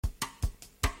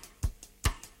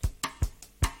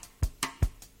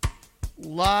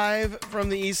Live from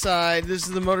the east side, this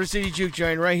is the Motor City Juke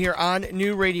Joint right here on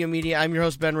New Radio Media. I'm your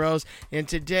host, Ben Rose, and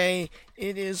today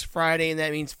it is Friday, and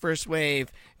that means First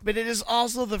Wave. But it is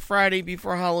also the Friday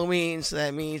before Halloween, so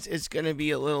that means it's going to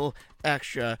be a little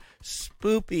extra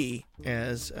spoopy,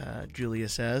 as Julia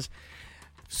says.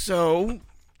 So,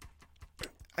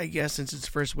 I guess since it's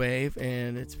First Wave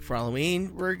and it's for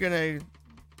Halloween, we're going to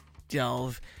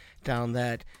delve down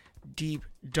that deep,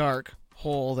 dark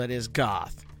hole that is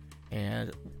goth.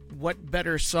 And what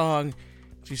better song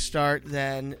to start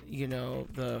than,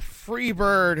 the free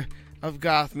bird of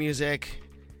goth music,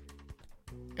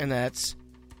 and that's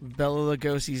Bela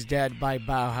Lugosi's Dead by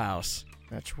Bauhaus.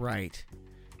 That's right.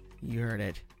 You heard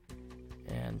it.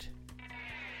 And,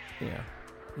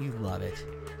 you love it.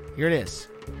 Here it is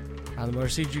on the Motor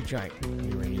City Juke Joint,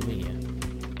 New Radio Media.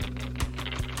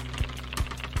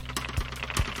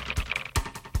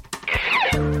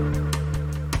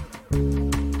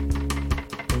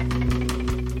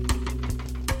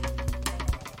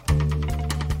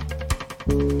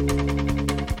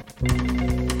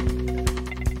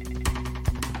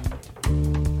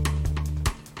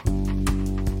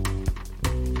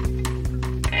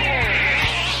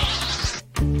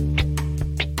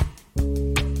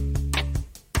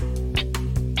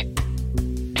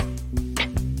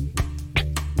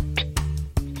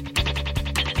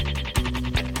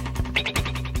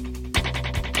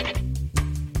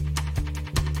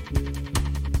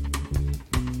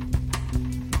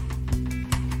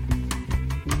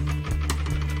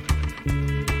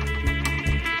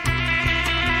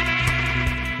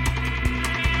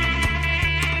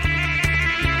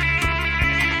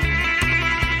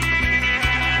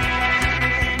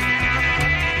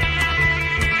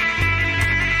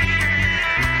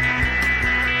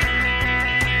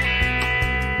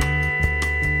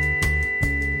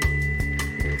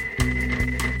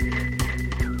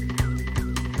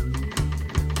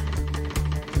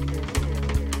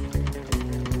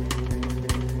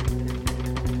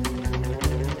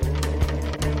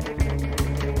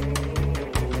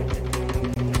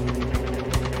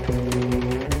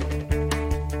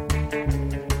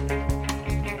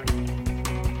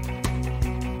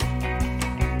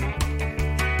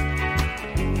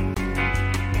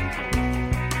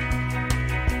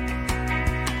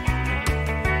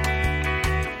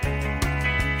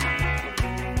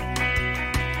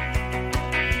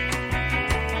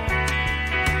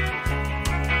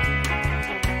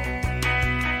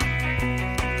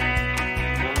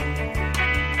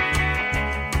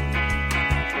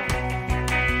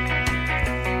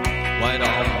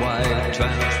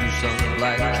 Translucent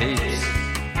black capes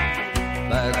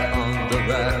back on the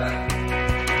rack.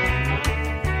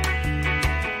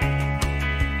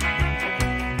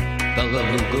 Bela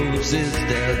Lugos is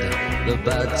dead. The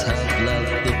bats have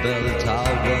left the bell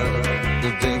tower.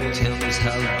 The victims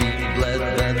have been bled.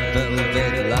 Red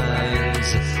velvet lines,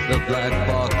 the black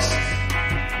box.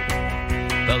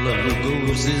 Bela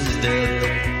Lugos is dead.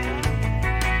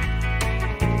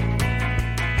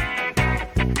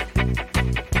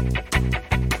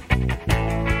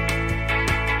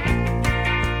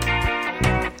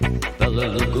 Bela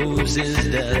Lugos is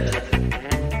dead.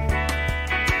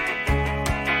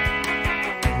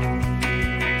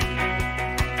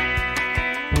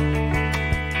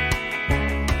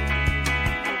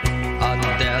 I'm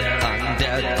dead, I'm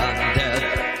dead, I'm dead.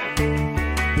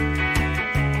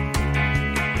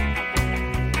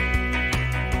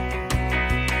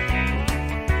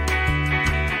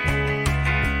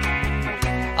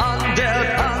 I'm dead,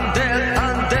 I'm dead,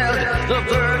 I'm dead. The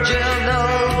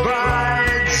virginal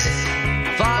brides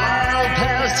file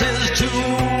past his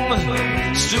tomb.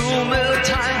 Still many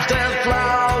times their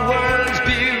flowers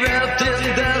bereft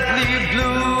in deathly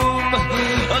bloom.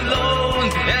 Alone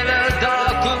in a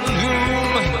darkened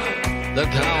room, the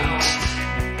Count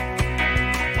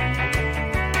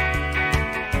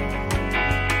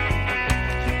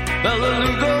Bela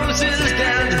Lugos is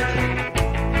dead.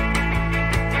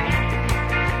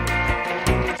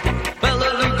 Bela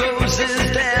Lugos is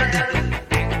dead.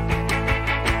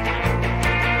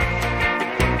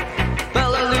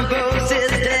 Bela Lugos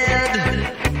is dead.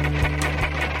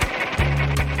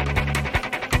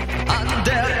 I'm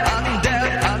dead, I'm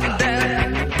dead, I'm dead.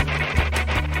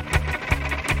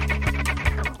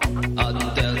 I'm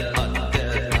dead, I'm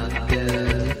dead, I'm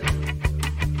dead.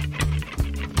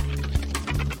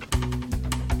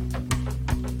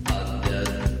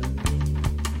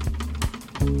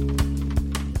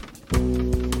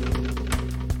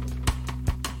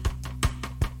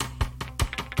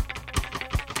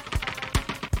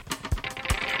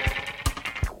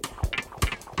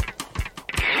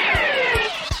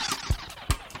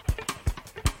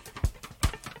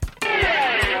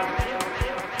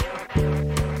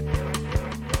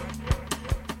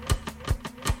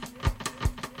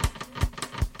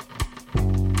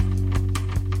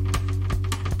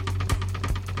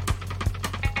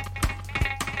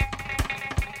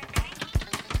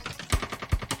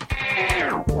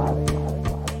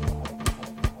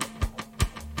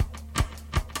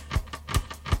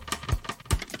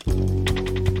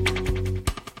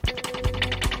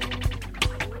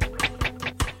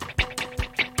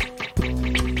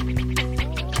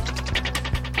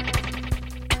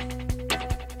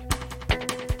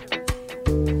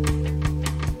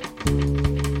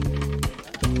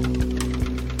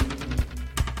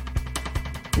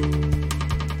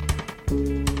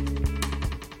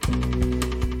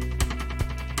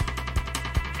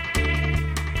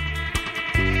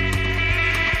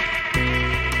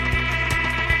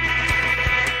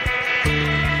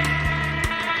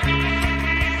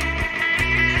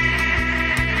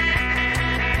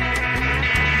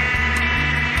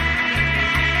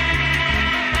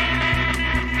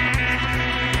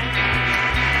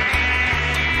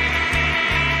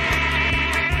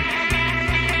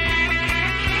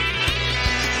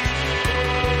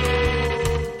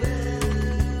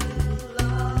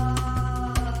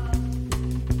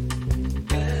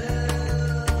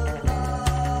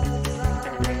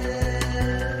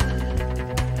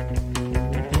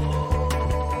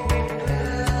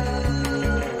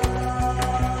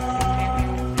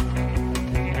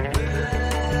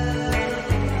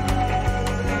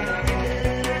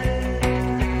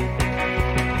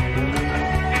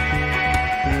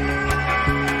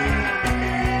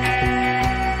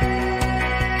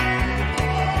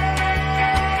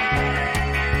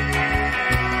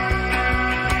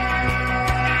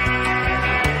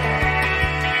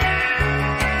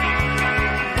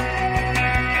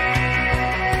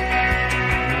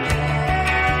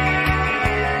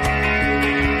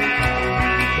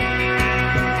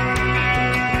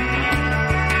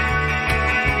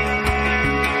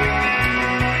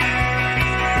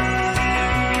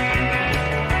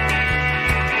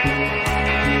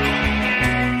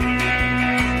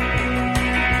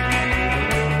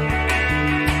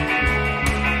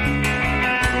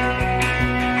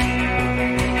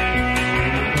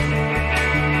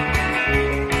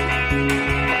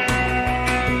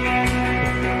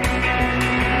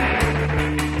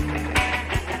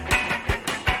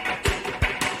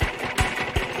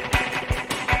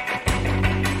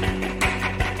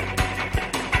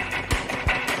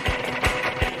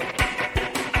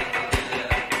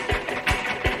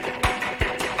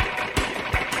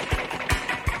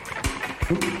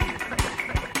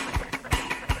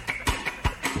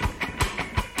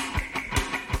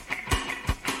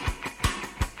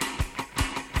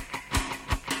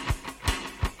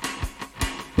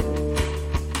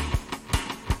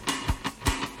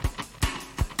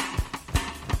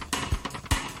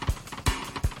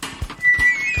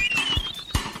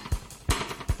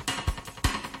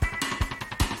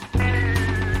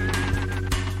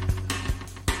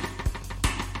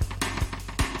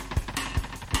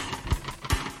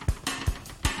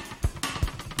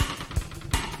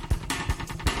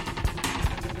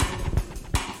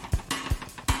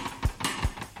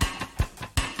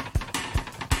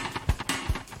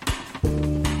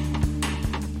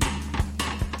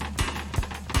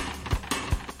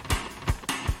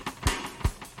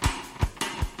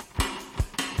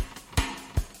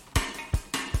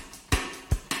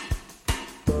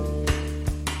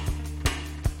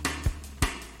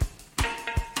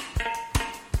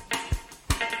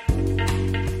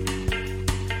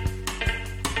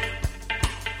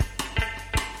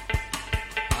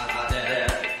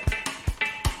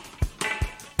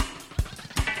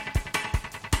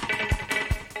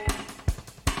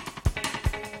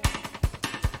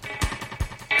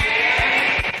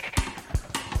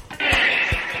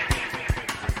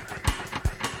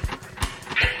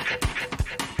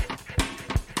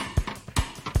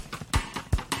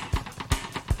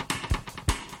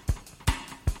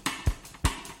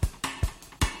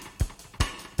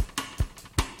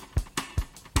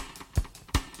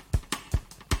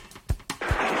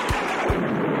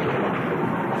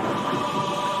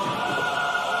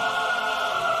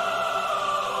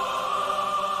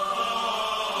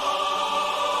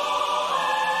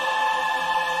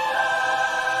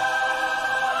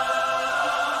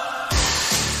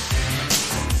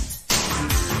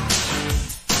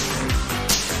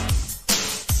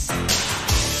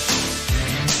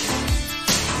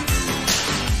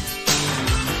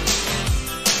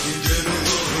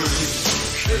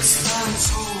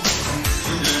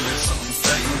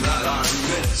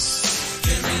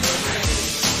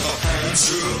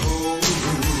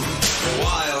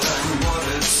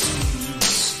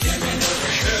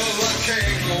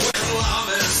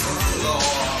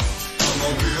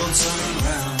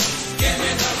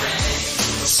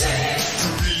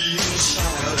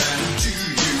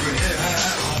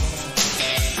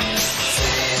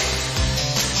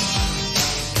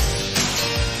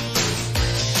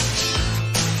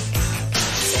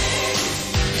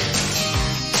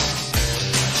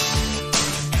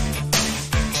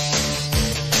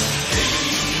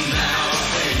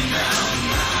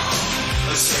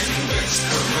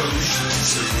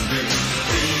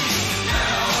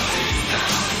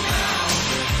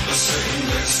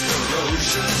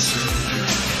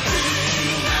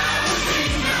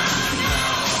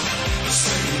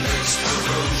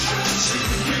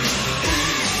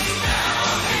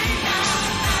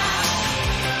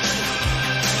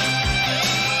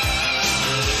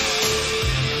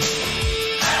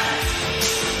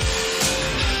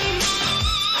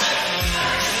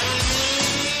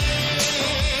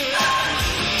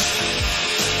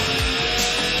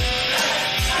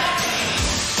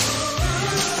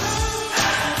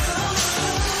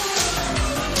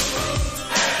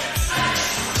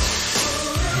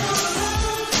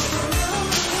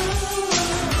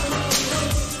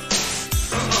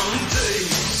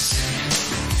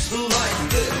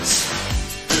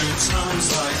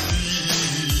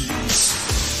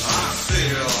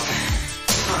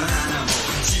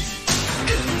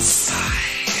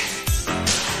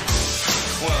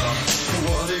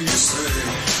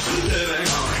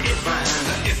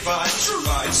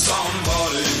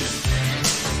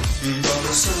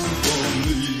 Sing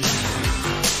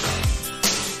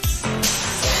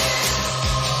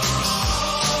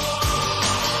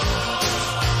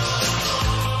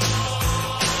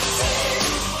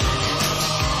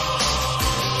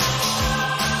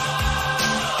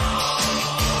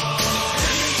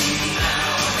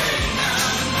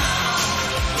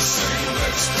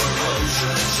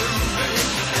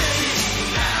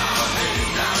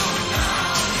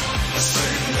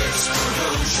this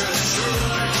revolution to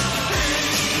me.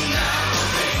 Hey now,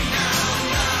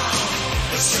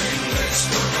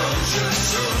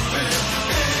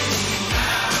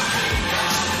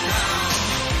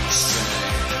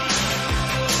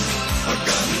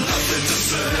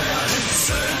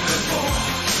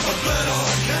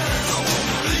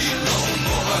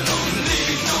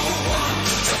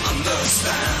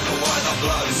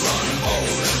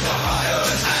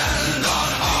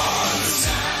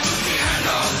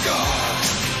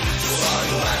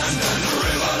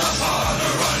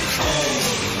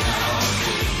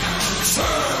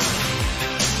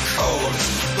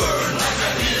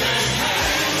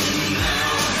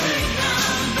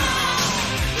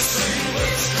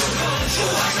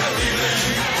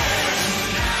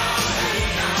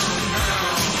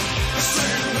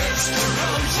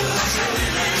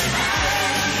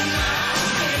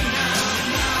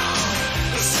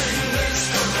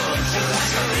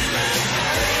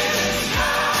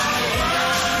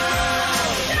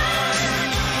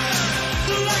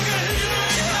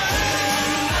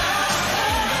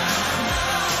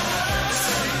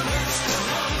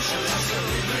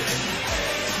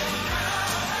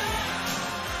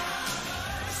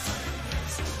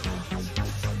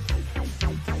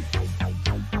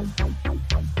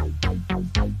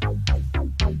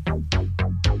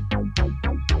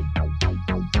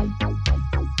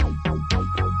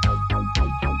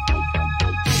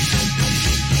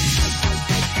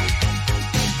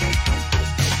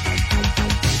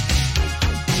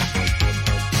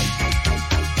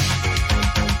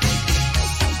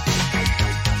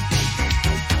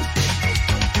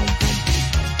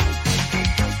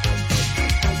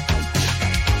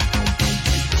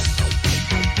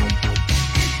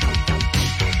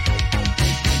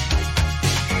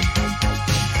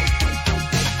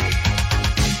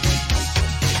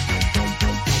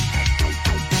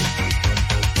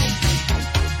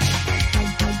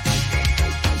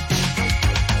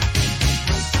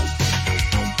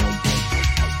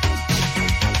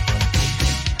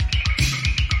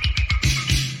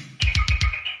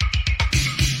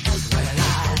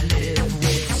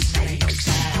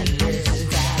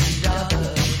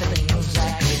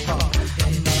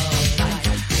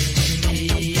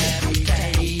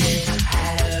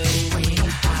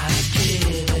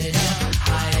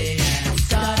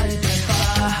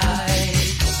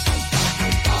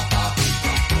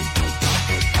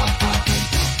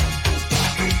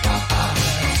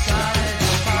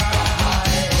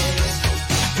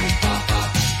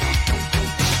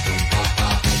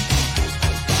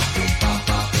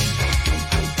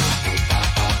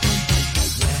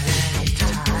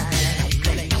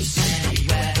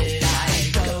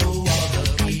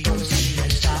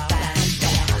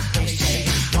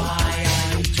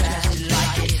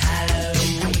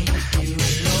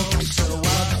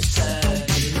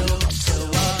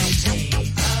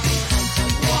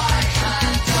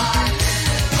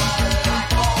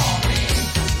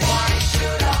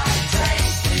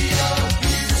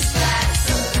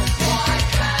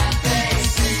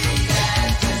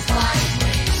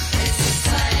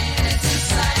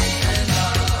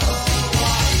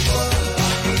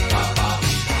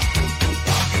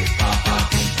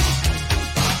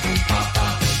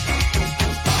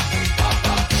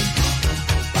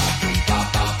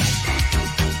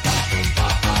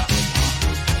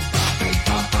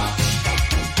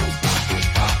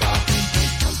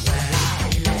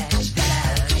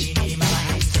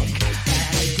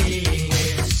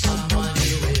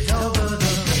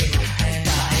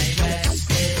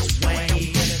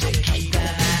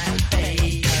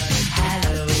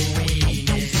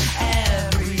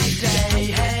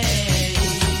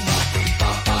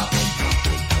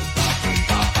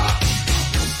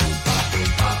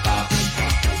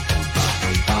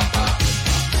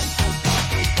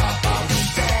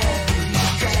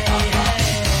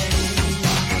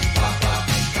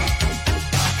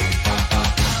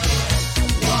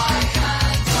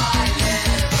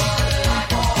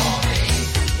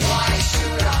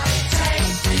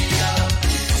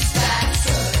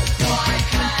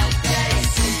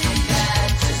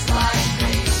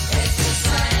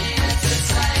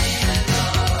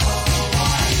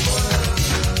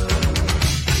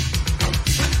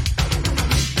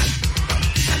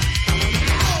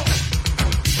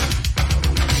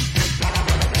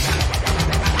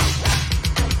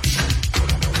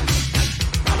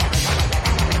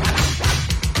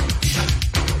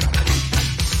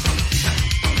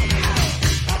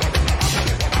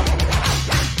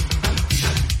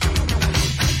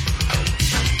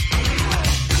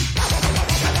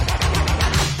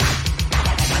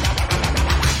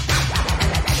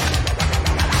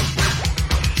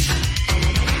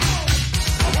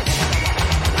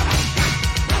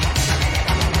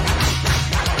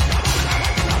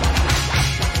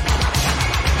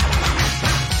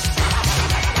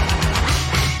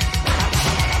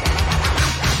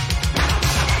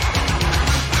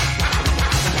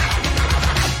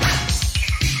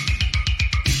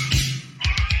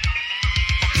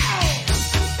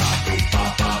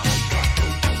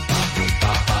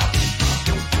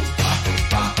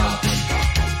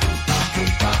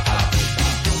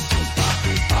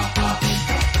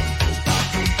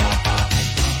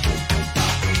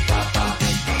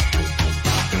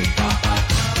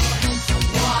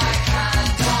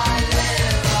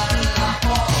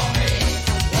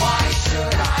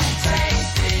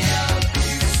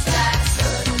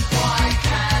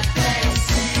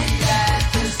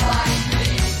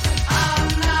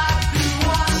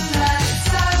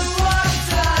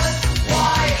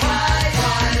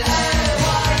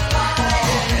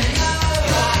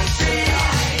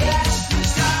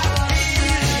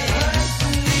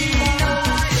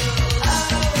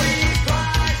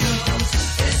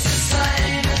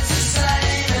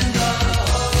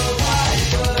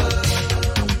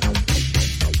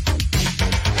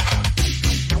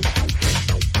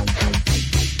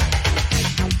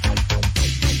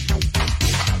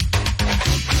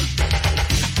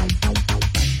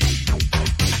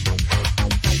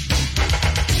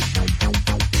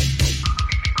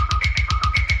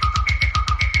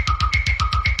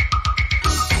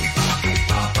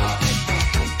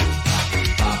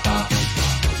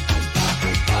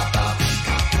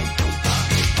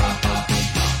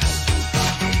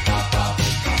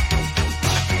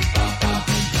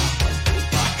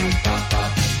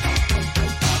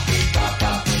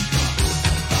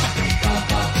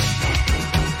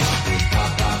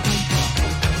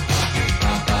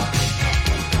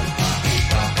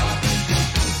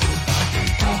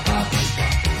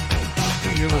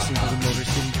 You're listening to the Motor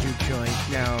City Juke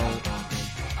Joint. Now,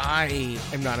 I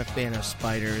am not a fan of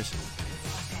spiders.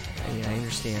 I mean, I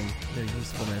understand their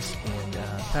usefulness and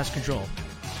pest control.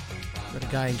 But a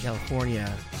guy in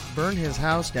California burned his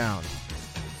house down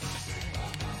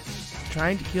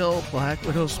trying to kill black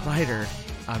widow spider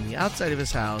on the outside of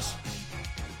his house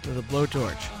with a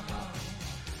blowtorch.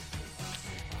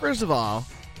 First of all,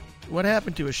 what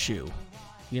happened to a shoe?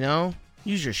 You know,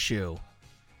 use your shoe.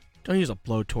 Don't use a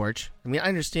blowtorch. I mean, I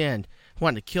understand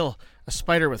wanting to kill a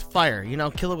spider with fire. You know,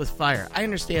 kill it with fire. I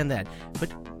understand that.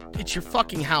 But it's your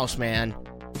fucking house, man.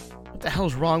 What the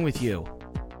hell's wrong with you?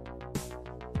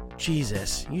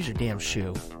 Jesus, use your damn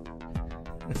shoe.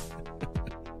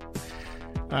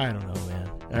 I don't know,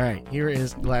 man. All right, here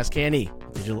is Glass Candy,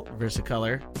 digital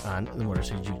Versacolor on the Motor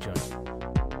City Juke Joint.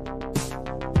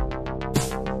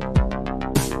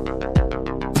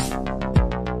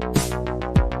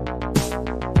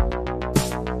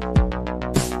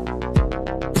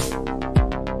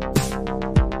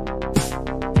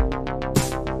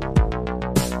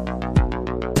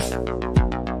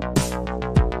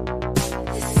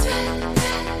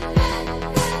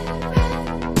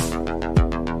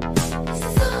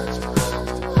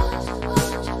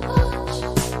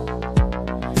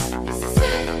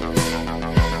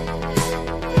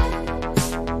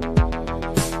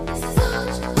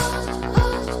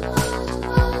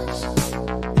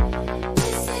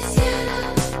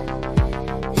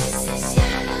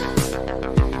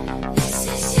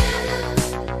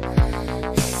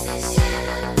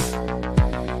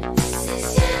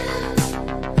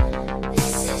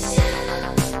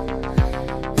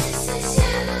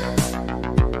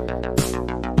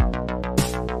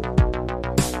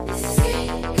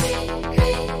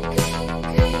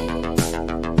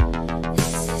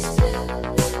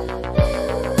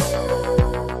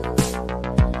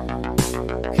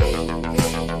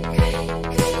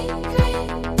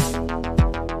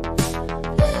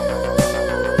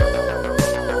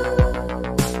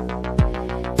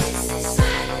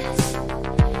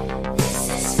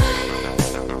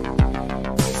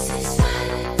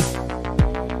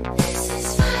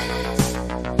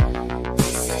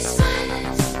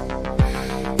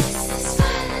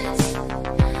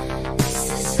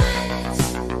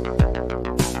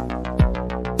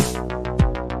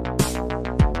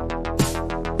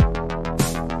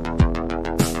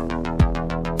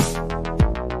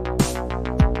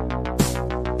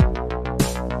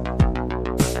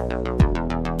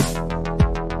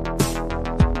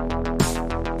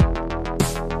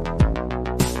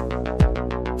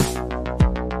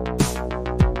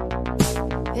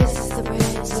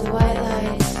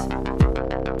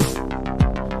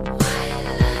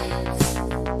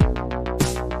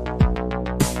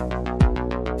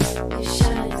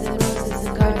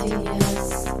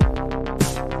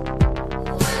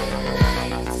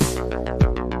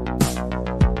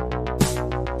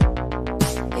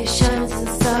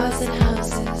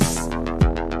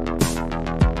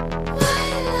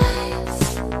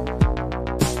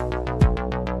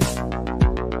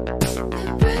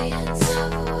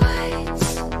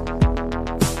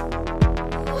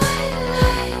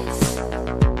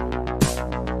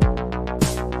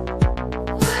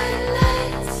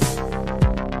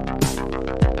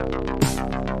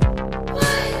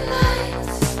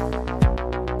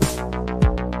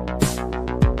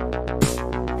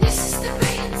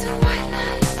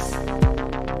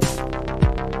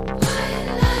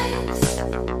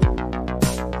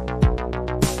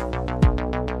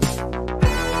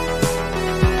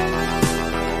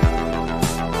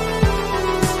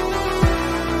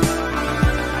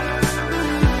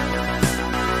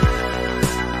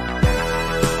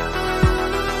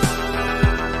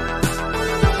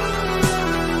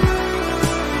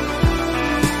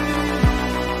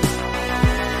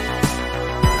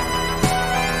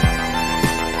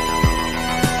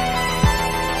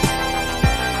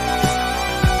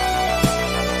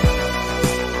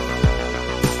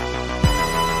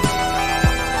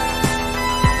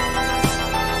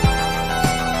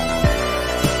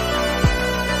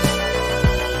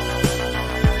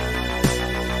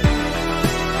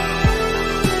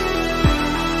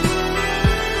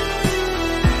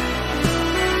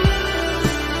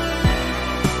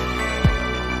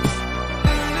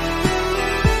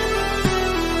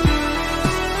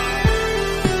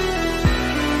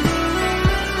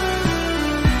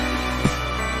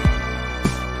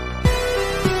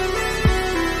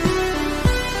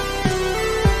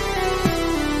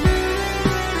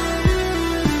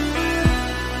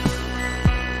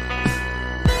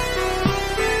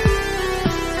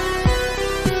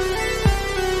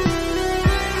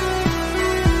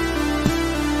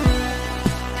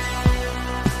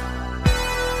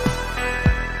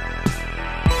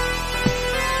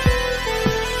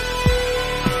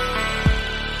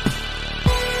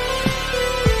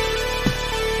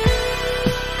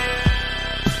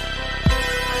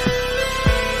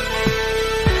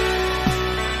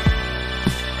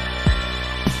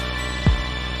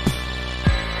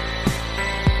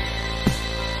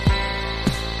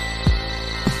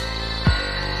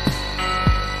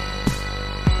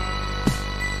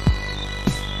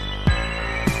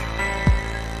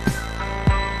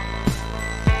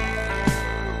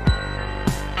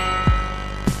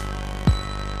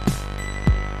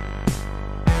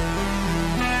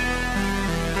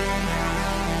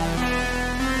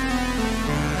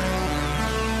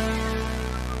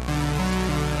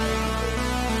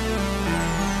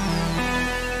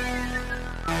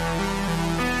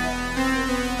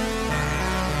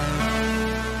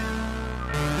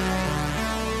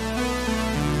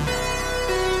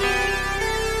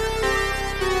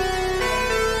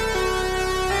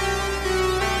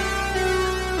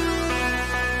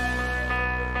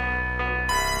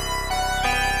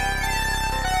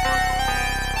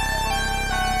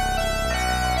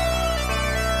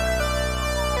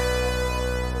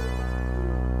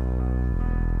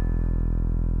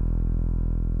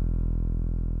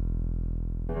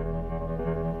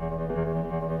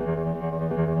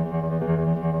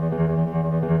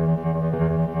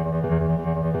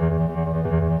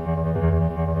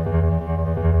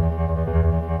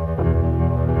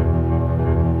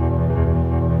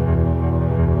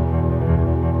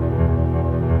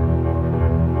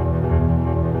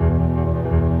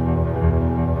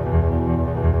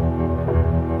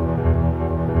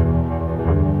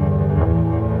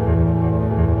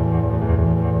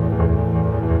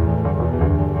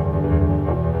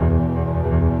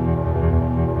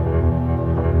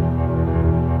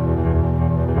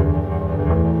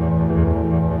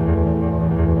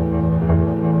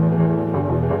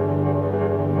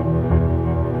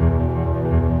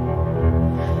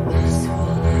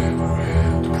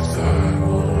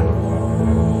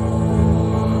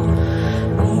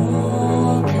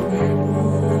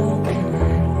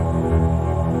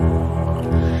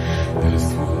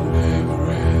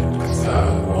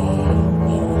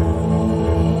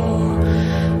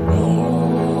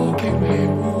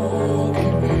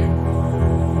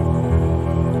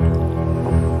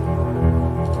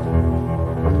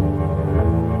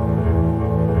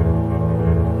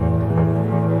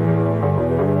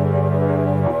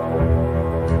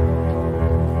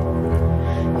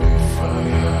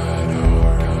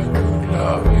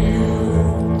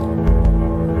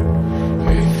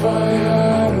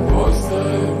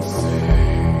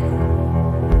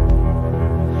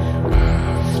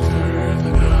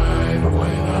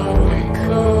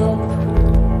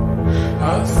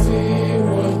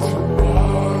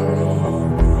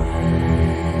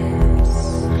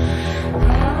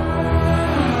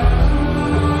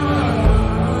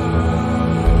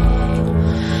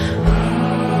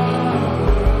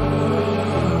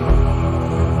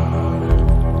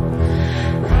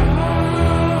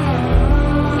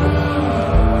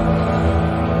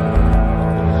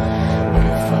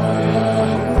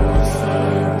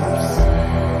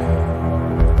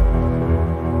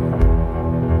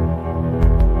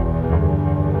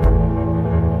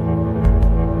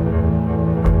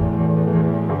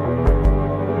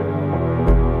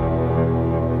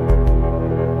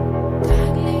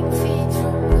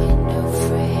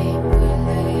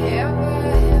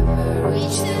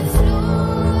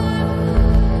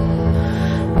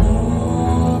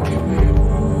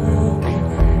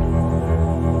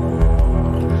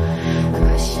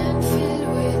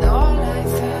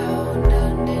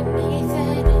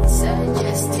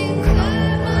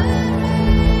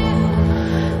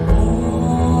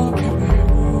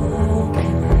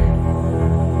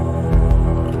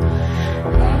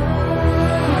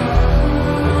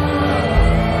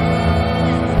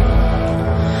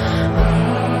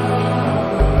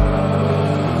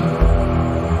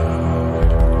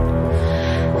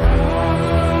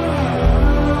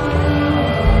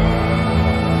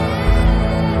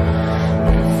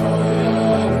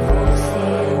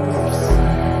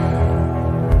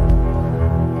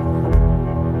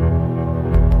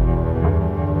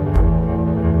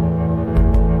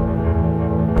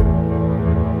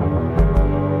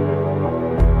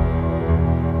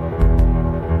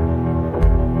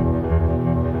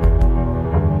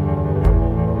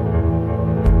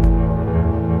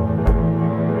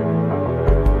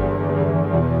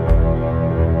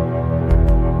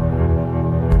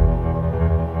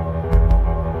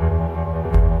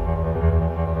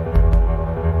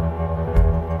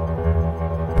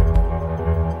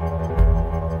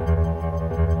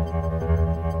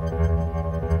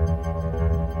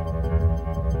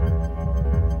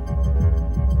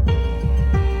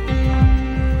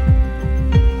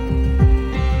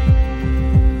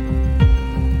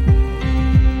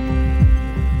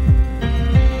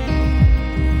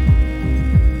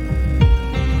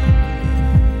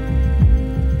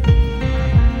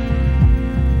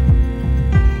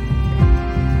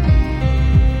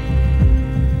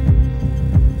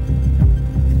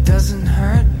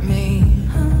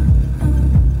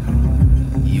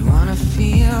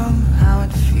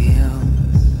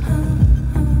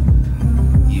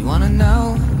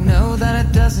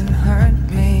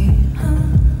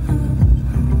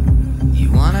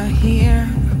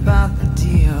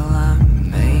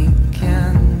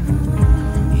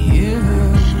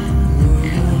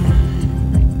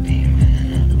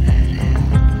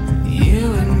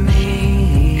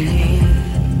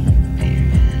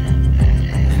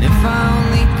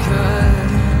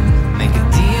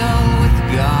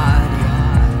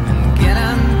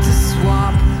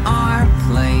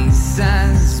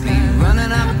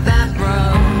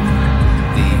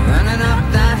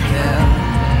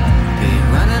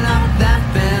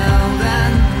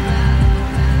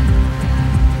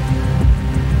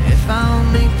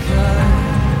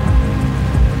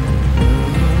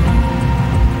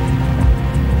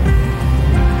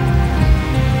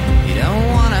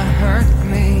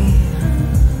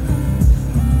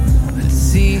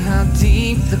 how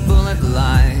deep the bullet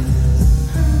lies,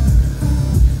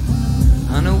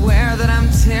 unaware that I'm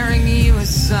tearing you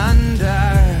asunder.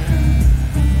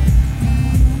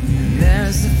 And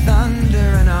there's the thunder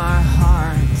in our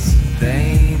hearts,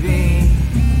 baby.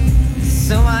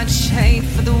 So much hate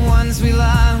for the ones we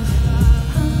love.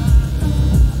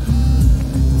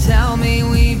 Tell me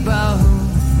we both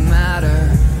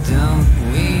matter, don't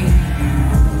we?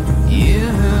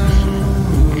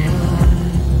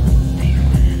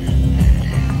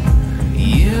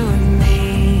 You and me.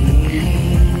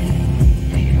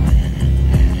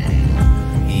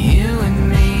 You and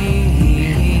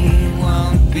me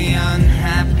won't be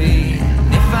unhappy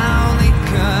if I only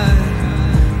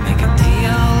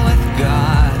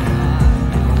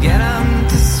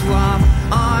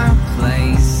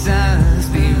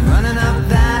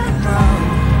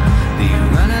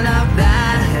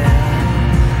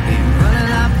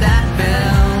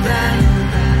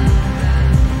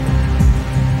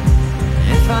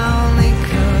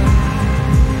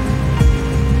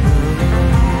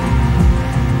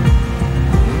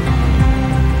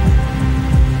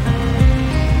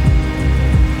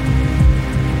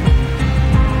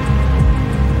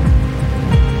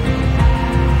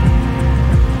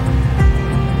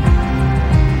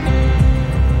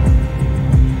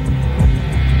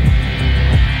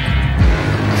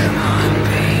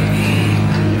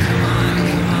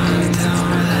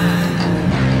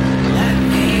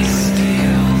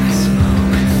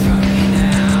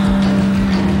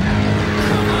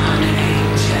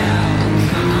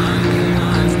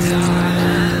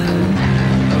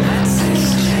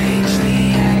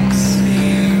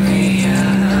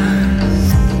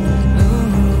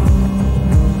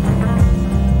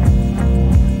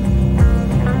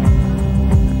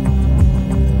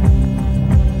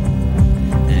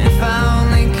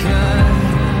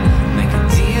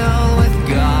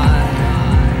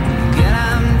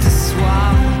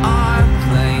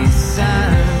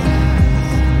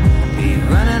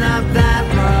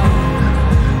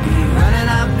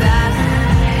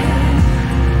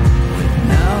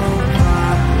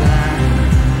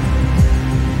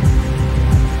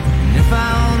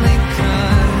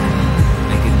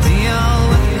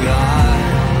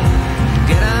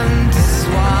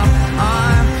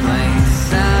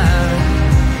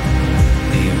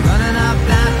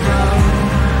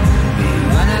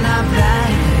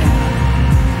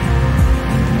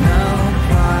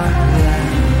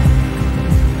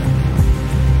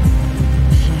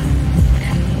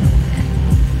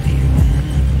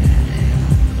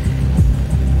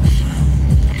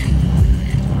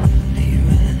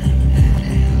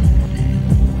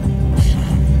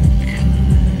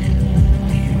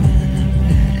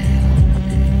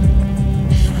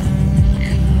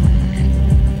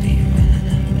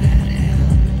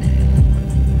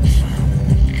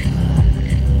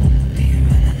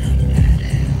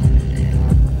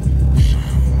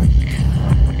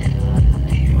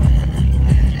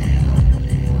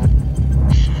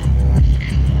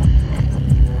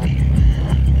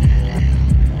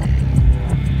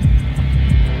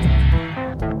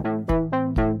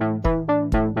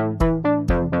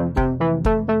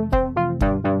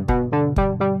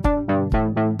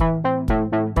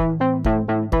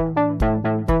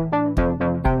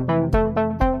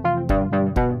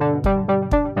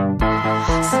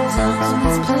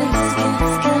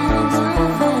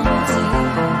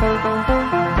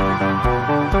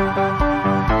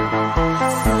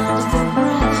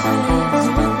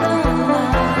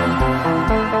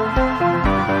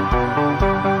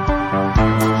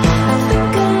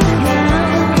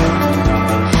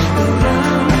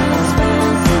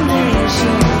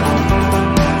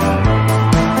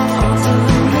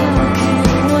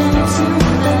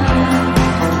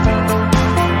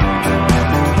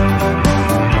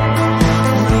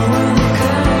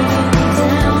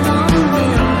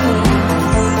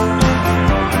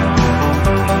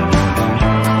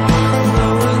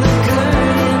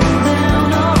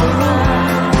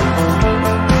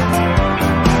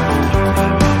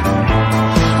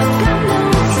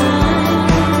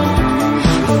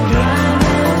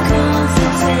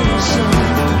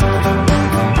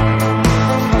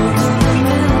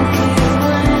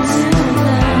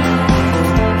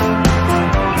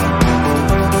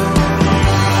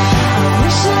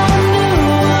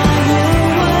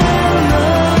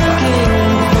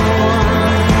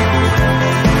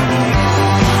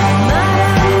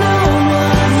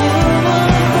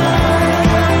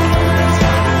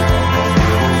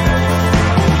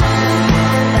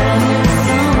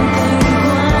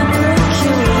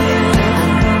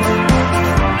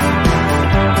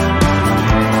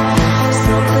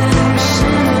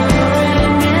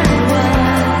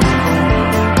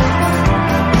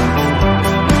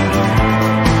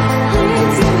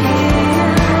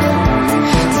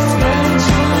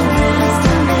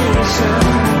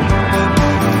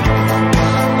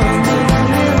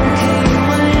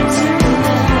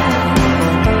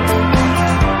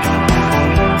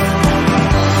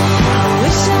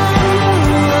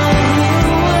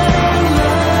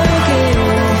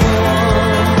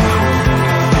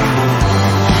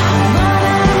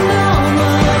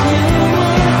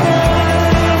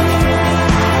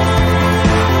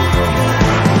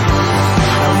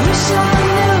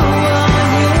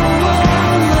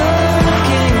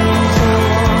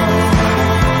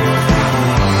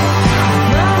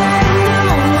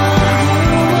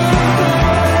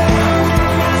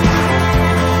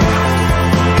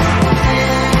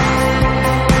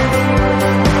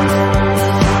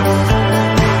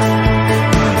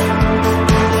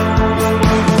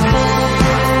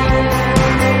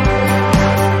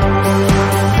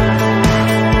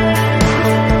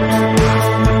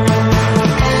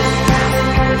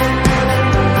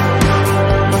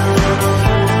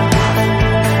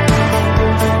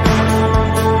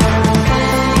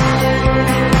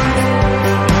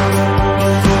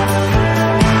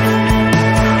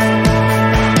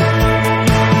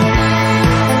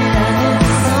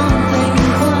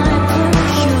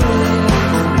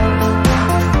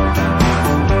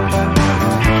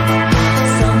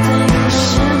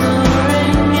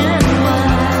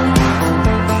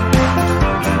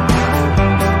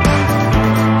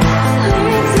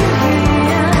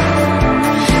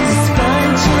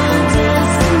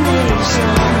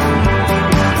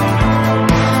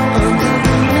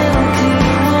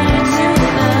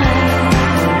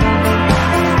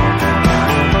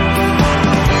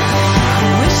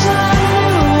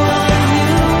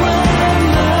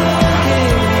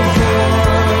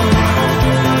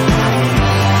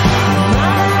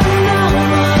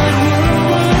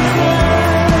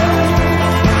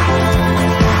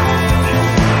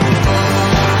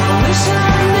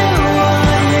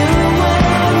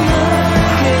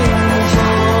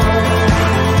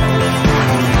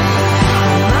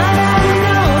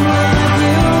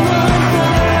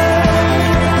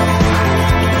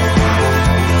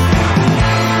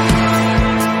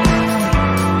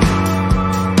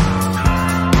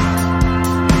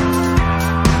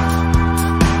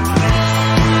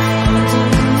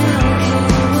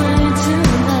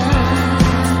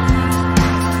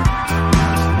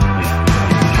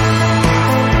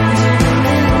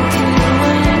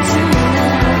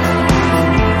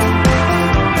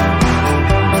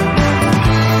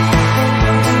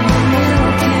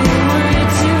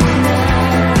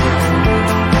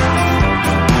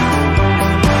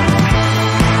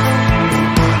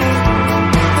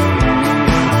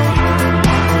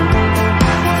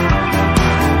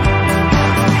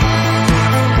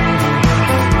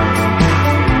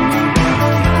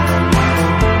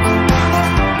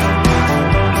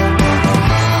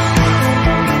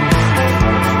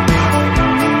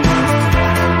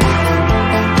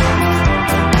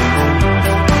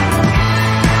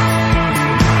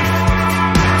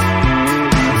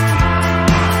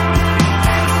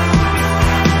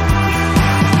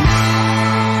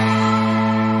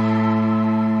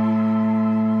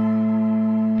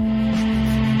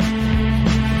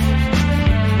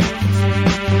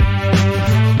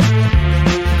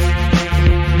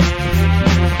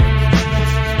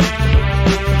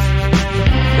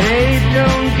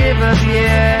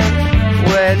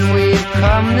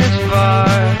come this far.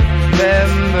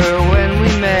 Remember when we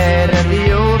met at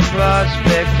the old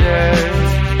Prospector?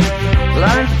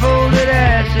 Blindfolded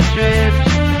acid trips,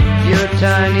 your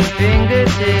tiny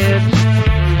fingertips.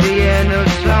 Piano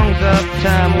songs of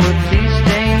time with tea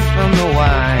stains from the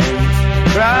wine.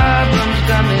 Problems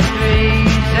come in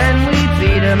threes and we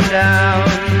beat them down.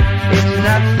 It's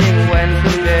nothing when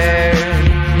compared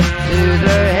to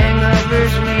the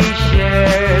hangovers we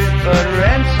shared. But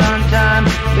rent's on time,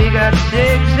 we got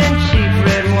cigs and cheap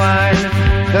red wine.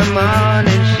 Come on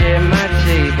and share my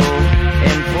table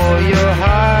and pour your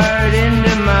heart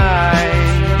into mine.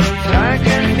 I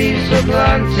can be so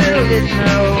blunt till it's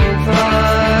no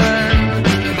fun,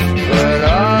 but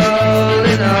all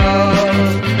in all,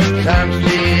 time's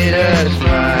treated us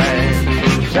fine.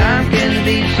 Time can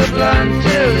be so blunt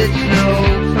till it's no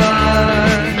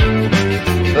fun,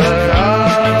 but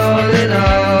all in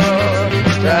all,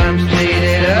 time's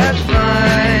treated us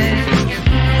fine.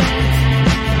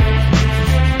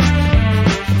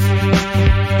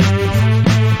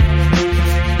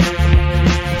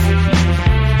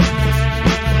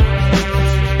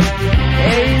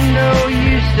 Ain't no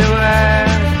use to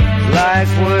act like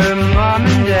we're mom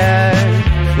and dad.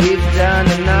 We've done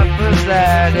enough of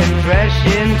that,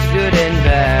 impressions good and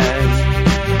bad.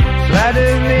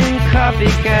 Flattering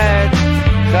copycats,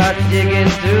 caught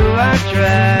digging through our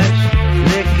trash,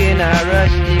 licking our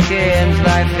rusty cans,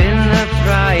 life in the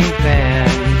frying pan.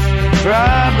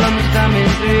 Problems come in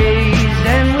threes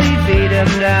and we beat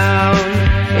them down.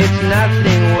 It's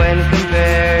nothing when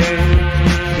compared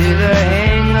to the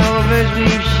hangovers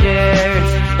we've shared.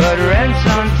 But rent's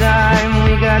on time,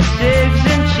 we got cigs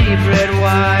and cheap red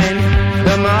wine.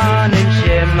 Come on and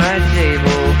share my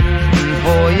table and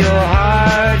pour your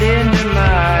heart into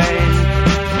mine.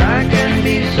 I can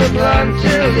be so blunt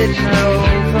till it's no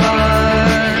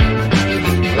fun,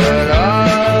 but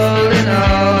all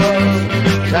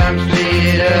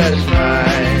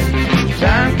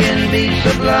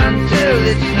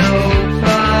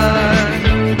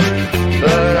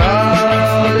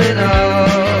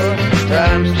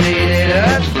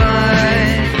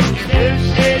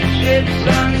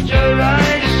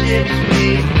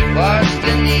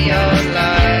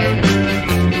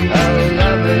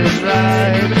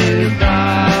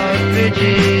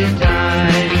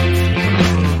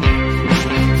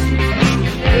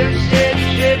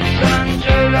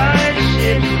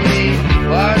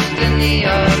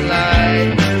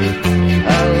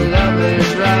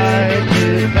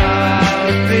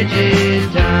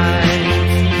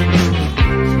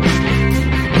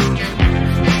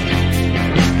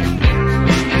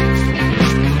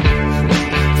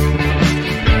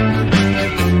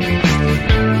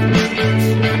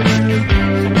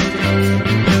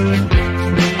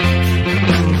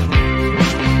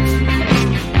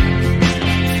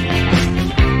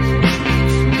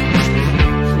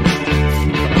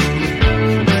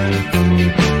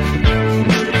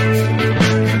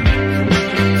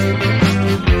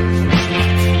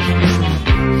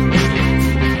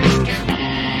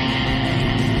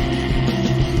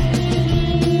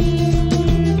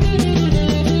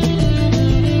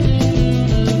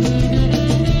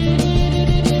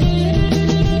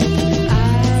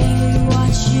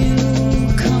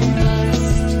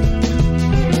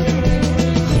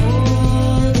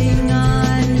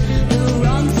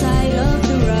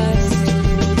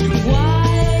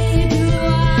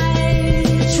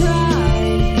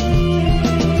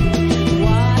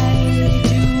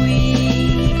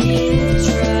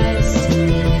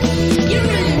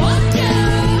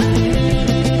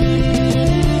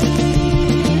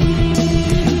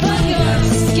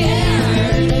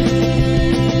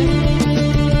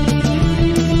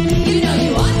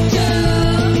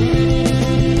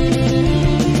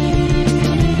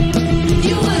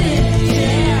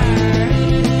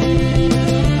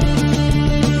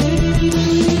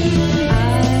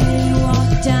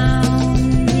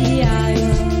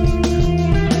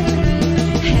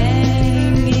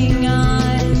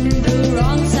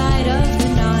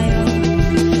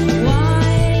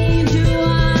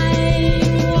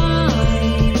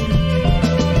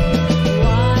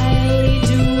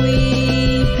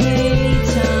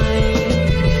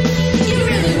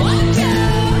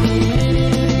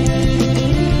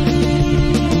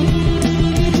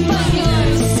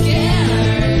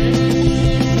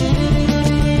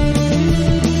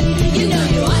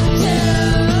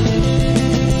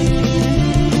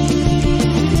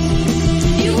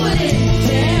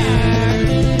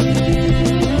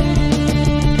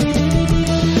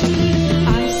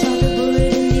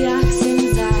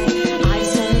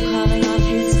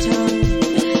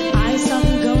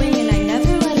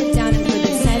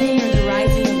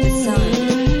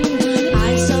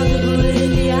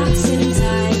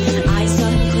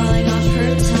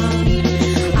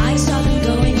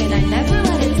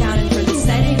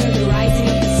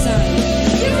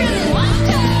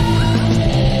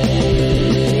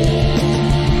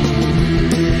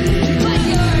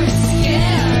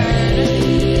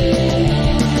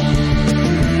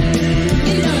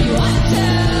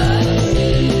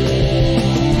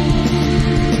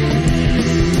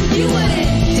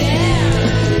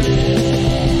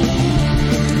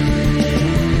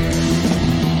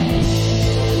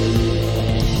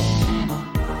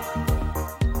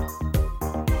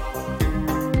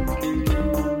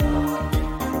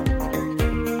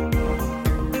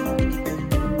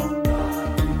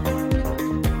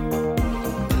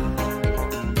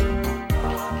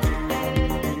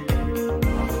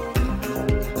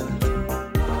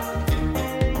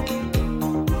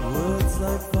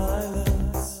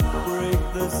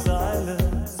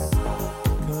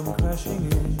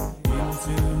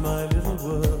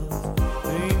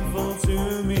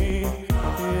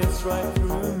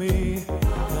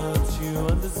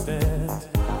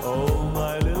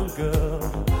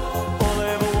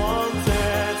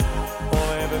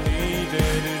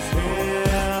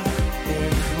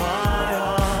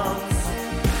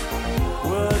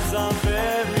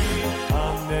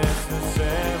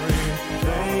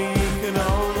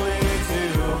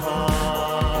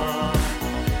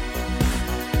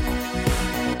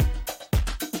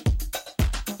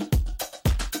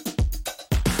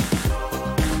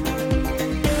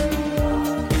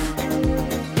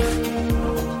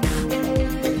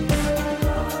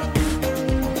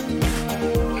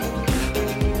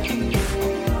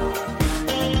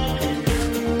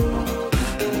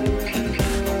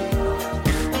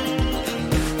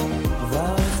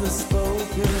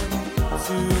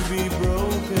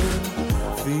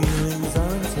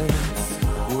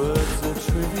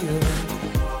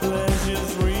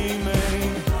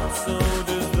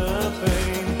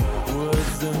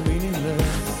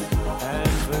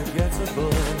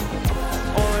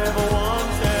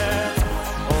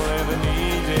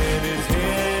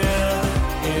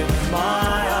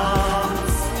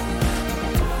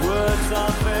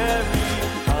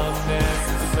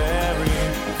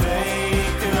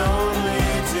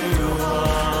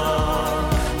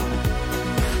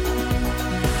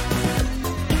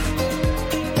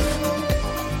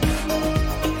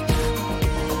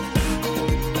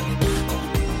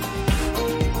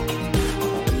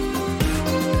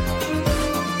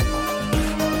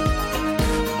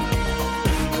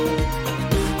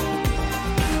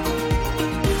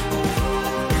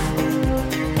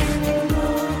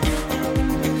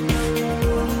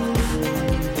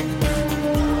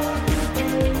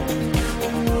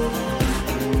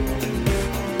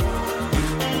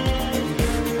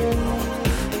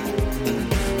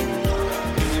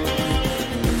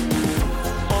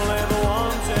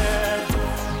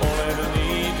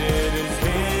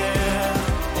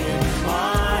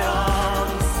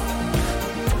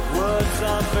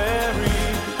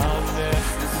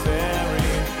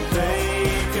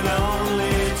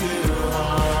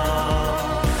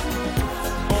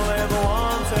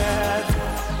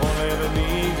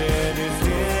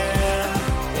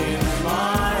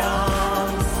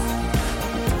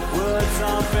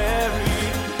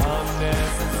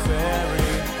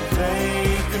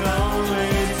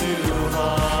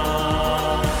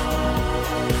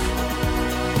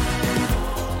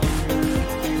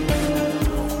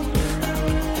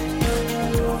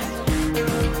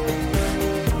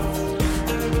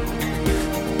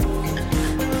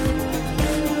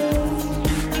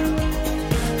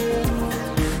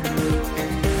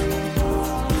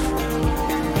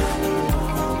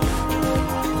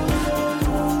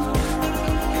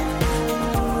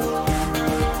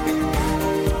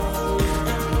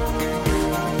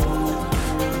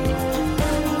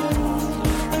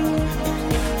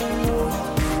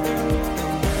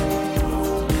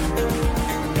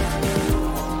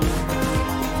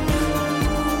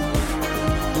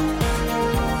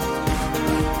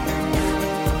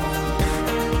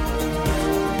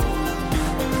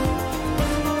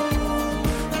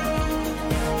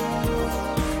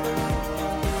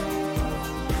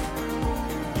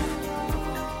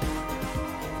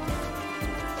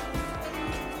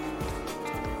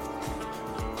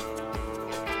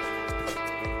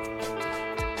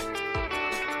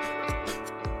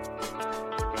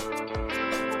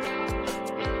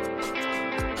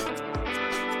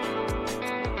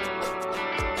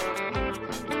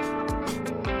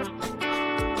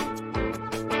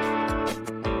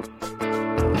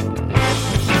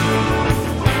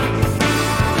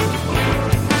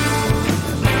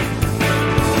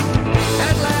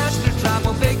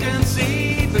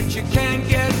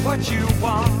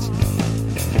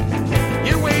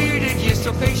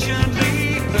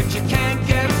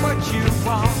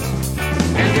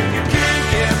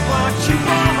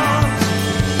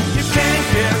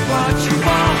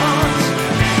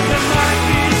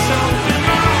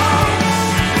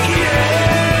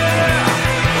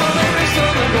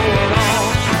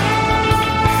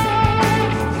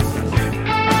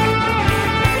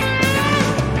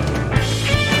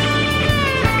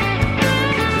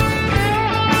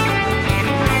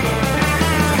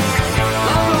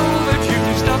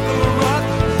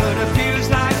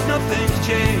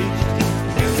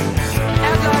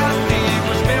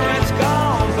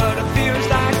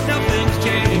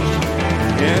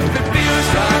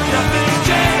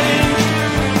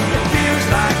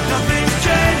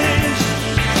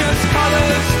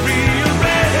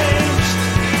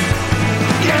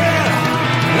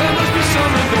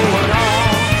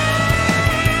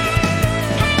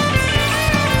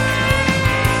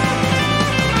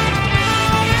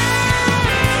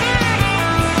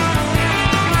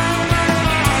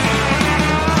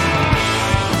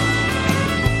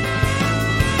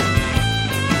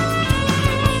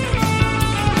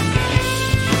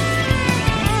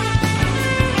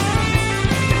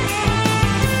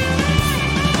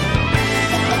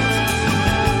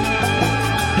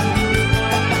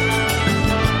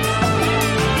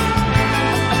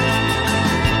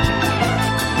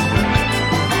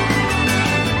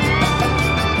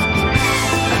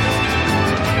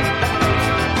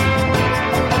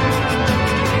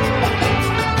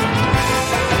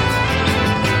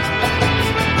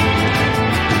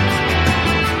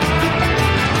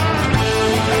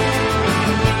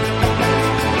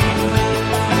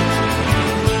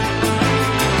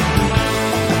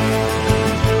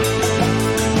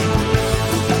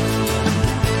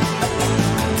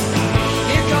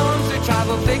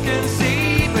can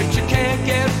see, but you can't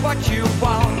get what you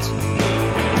want.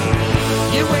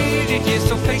 You waited years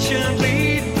so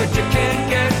patiently, but you can't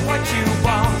get what you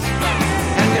want.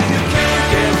 And if you can't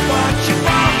get what you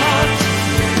want,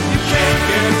 you can't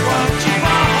get what you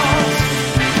want,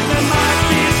 there might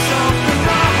be something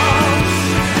wrong.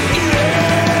 Yeah,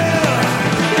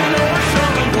 you know there's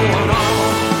something going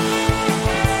on.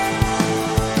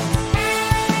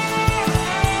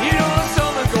 You know there's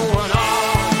something going on.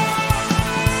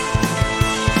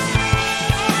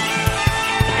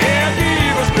 Yeah, the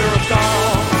evil spirit's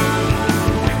gone.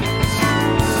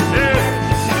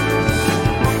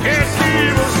 Yeah, the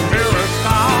evil spirit's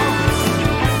gone.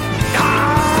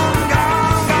 Gone,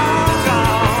 gone, gone,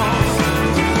 gone.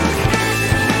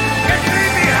 It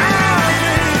leave behind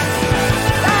me.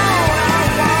 Lord, I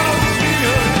wanna see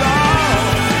you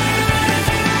gone.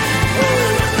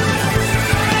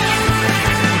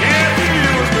 Yeah, the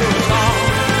evil spirit's gone.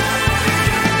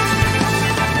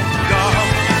 Gone.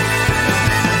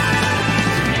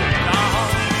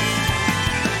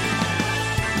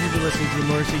 You've been listening to the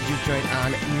Motor City Juke Joint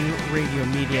on New Radio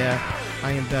Media.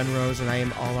 I am Ben Rose, and I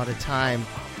am all out of time.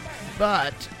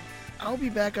 But I'll be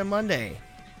back on Monday,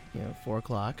 4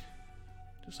 o'clock,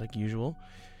 just like usual,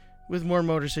 with more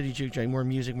Motor City Juke Joint, more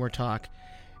music, more talk.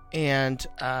 And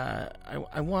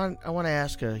I want to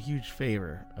ask a huge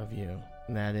favor of you,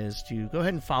 and that is to go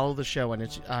ahead and follow the show on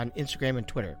Instagram and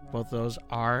Twitter. Both those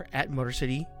are at Motor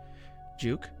City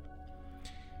Juke,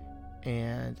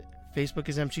 and Facebook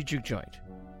is MC Juke Joint.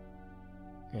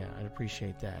 Yeah, I'd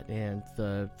appreciate that. And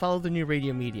follow the New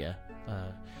Radio Media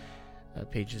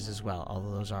pages as well. All of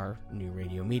those are New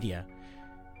Radio Media.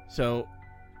 So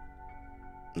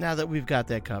now that we've got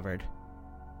that covered,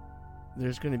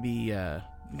 there's going to be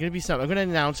something. I'm going to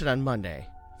announce it on Monday.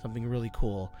 Something really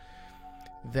cool.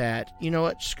 That, you know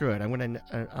what? Screw it.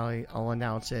 I'll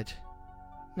announce it.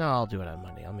 No, I'll do it on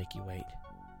Monday. I'll make you wait.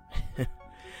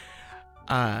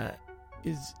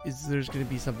 There's going to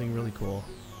be something really cool.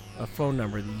 A phone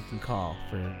number that you can call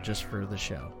for the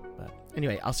show. But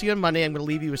anyway, I'll see you on Monday. I'm going to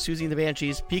leave you with Susie and the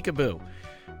Banshees, Peekaboo.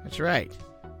 That's right.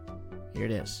 Here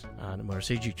it is on the Motor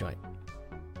City Juke Joint.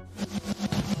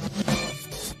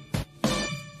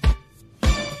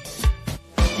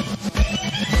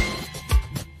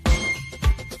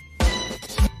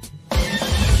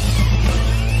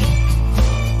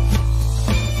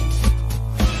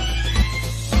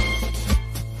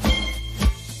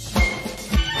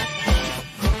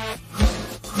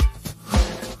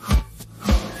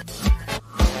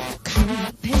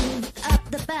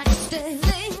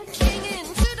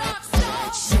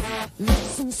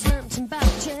 Listen, something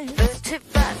about you.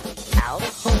 35 out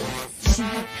of home. She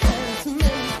has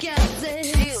many